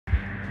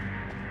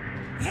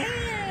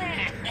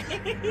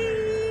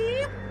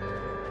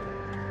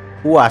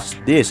What's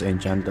this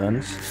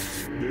enchantments?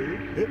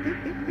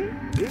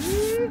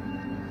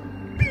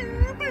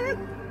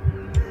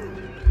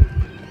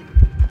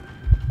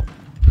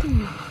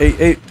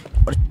 Hey,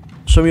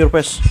 show me your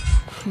face.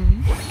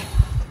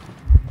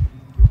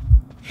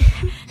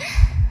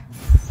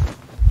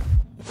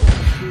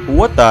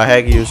 What the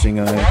heck using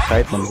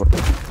excitement for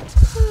that?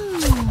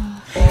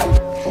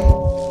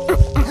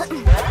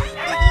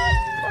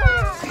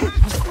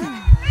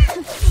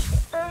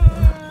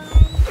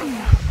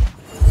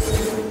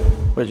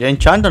 Where's the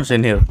enchantments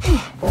in here?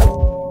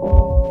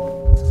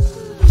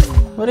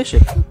 What is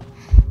it?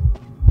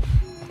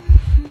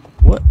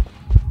 What?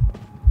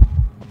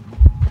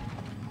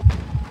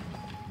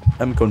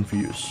 I'm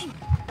confused.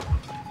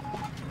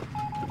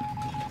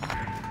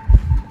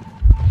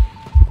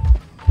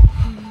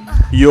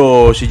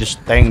 Yo, she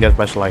just tanked that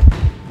flashlight.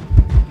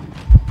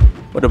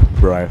 What a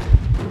bribe.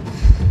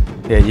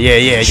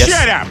 Yeah.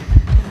 Shut up!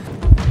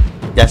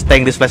 Just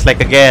tank this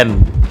flashlight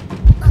again.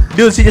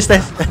 Dude, she just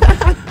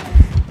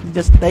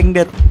just tanked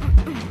it.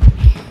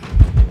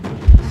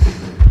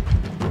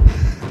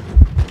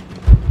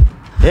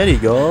 There you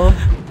go.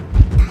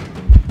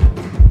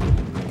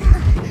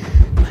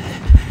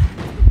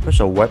 There's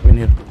a weapon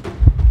here.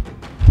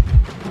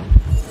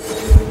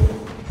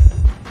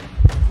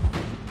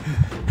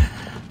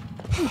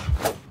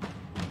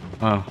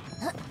 Oh.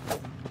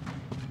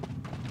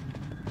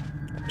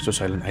 So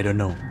silent, I don't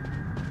know.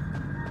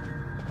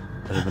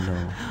 I don't even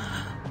know.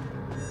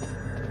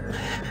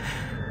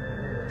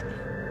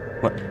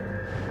 What?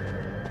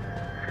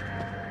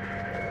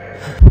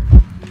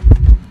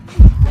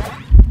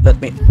 Let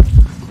me.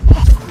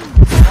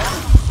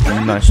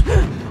 Nice.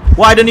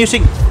 Why don't you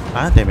sing?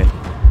 Ah, damn it.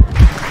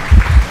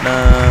 No,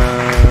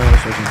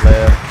 switching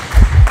player.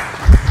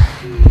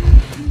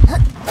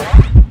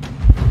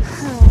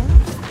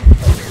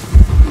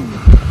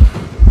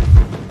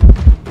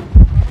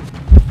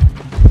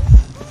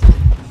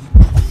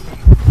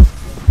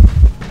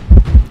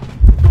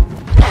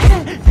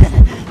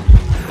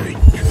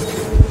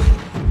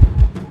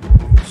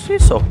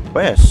 She's so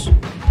fast.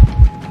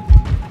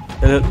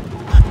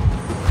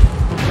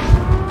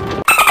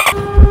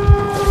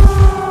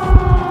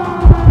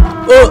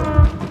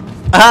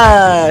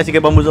 Sige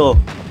bambuzo.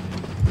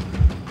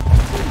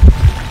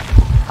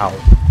 Ow.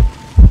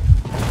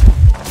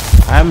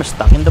 I'm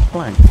stuck in the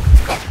plank.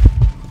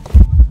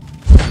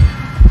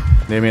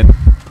 Damn it.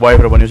 Why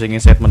everyone using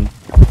enchantment?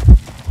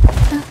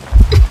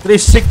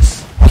 3-6.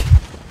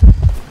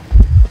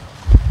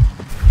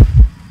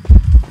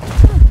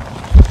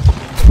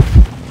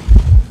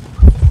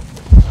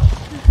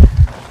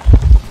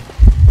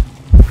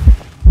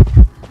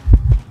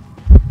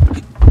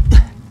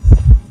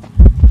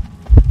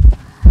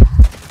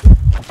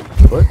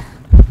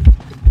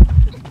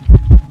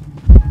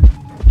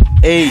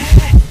 Hey,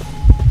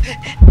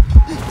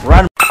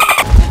 run!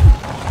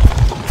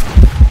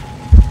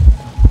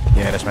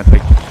 Yeah, that's my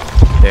trick.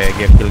 Yeah,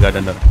 game kill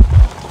garden there.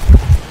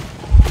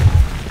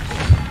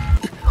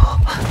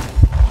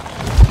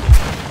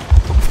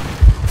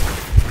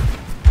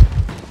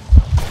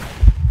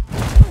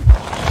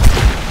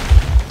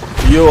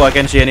 Yo, I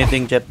can't see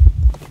anything, chat.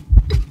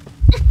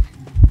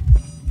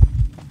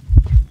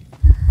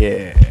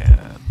 Yeah,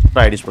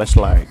 try this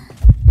flashlight.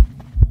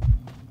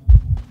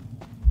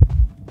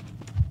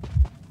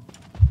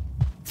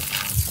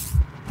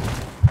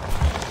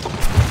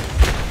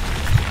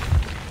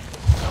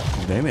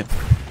 Damn it.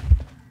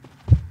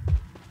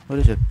 What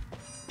is it?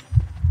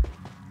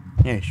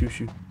 Yeah,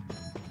 shoot.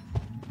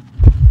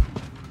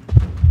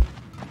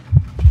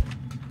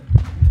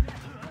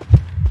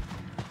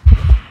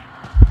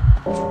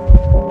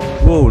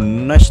 Whoa,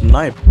 nice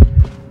knife.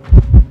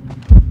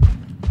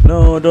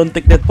 No, don't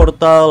take that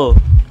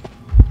portal.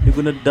 You're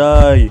gonna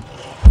die.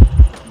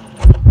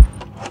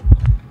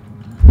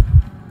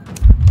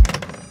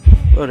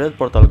 Where did that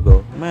portal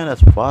go? Man,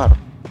 that's far.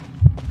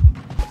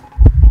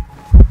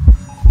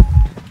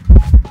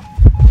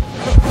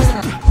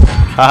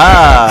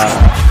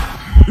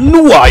 Haha!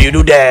 No, why you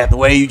do that?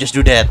 Why you just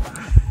do that?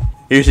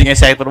 Using a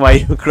cypher, why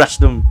you crush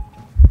them?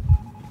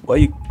 Why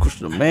you crush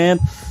them, man?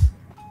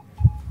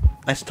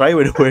 Nice try,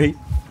 by the way.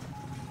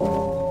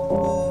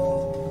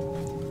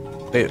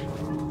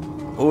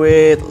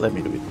 Wait, let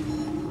me do it.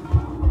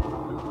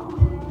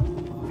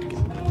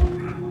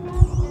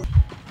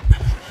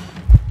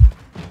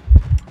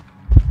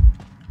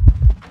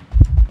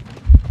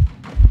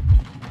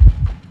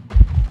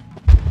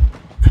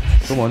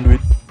 Come on, do it.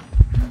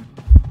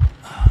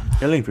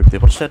 Healing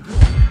 50%.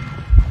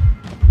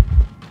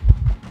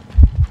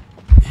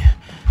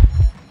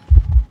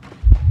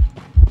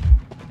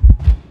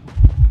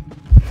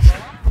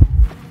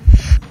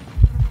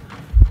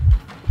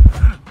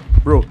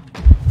 Bro.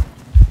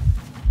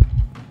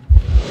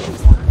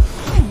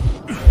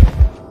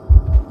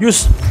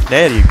 Use.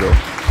 There you go.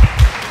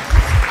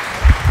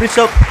 Reach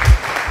up.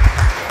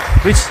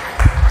 Reach.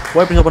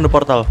 Why please open the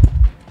portal?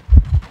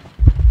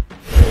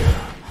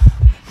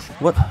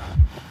 What?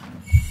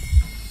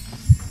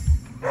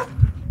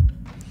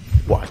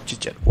 Watch it,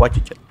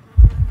 chat.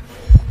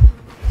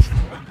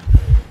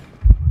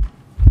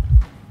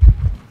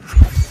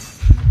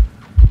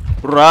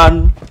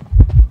 Run.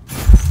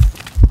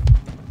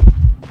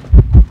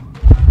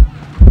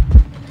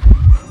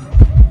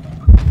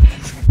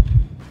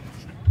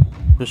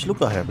 Just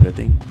look at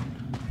everything.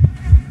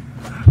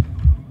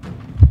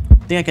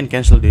 I think I can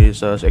cancel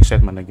this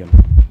excitement again.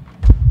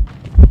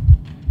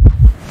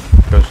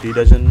 Because he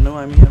doesn't know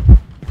I'm here.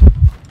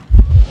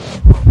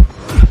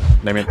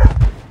 Damn it.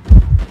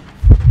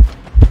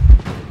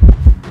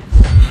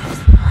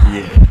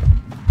 Yeah.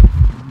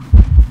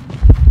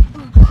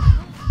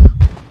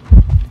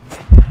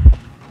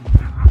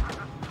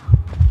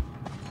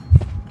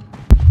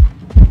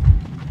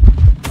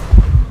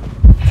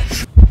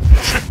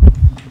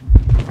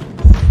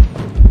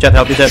 Chat,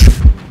 help me, chat.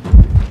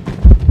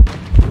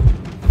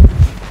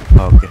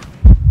 Okay.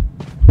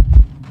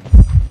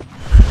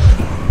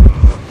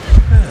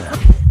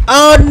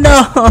 Oh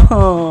no!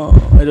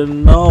 I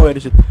don't know where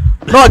is it.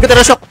 No, I got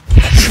a shock.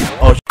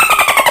 Oh.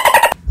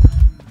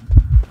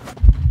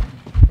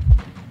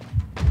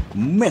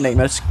 Man,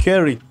 nightmare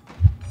scary.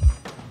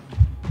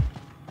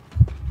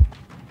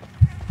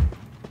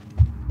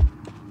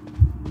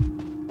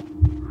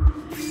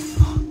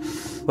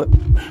 What?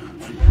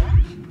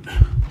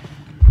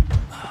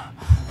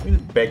 We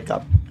need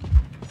backup.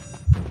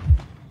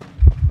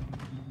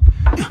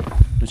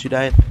 She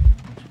died.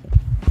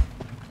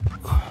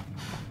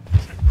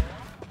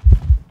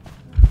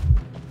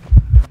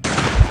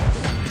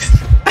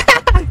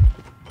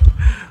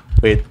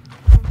 Wait.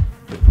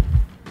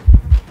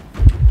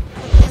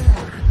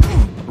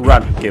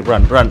 Run. Okay,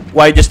 run, run.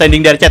 Why just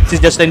standing there, chat? She's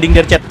just standing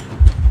there, chat.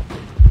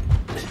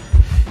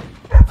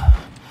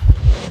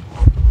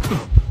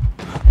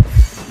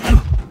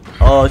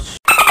 Oh,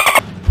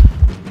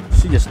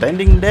 she's just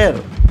standing there.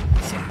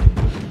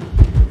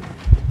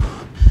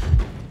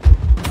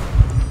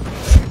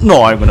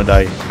 No, I'm gonna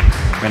die.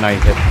 When I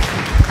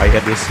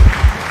hit this.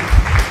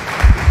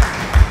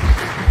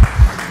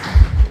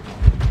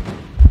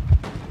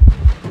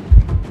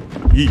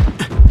 Yee.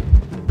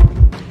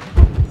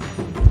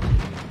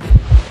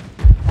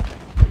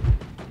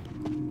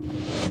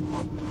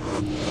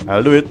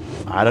 I'll do it.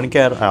 I don't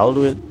care. I'll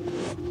do it.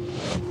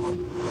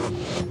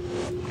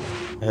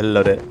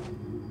 Hello there.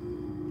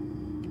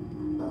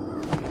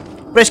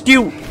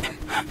 Rescue!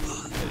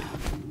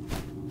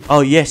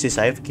 Oh yes, it's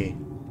AFK.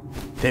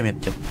 Damn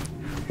it.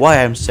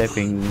 Why I'm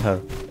saving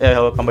her?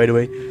 Welcome by the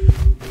way.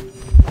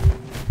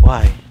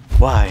 Why?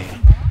 Why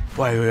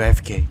are you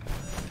AFK?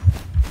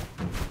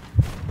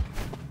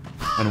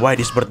 And why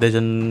this bird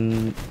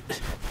doesn't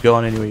go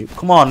on anyway?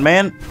 Come on,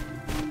 man.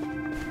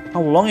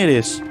 How long it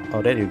is?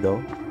 Oh, there you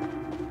go.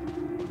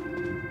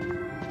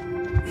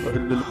 A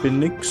little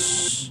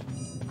phoenix.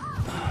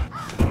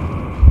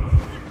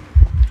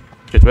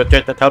 Chat,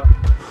 that help.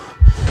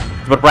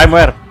 Super prime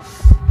where?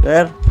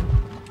 There.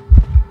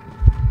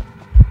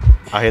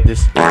 I hate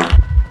this.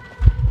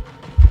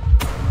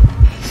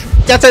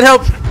 Chat,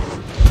 help.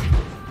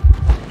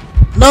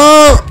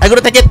 No, I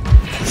gotta take it.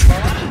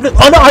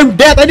 Oh no, I'm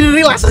dead. I didn't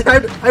realize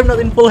I'm not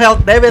in full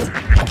health. Damn it.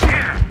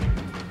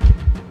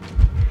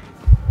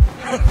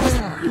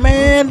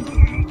 Man.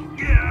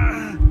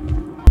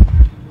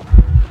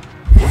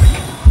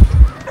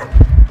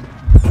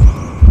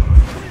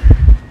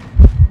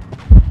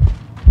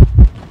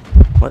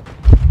 What?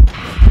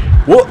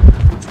 What?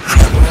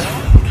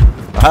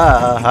 Ha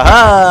ha ha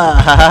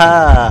ha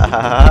ha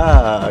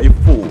ha! You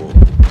fool.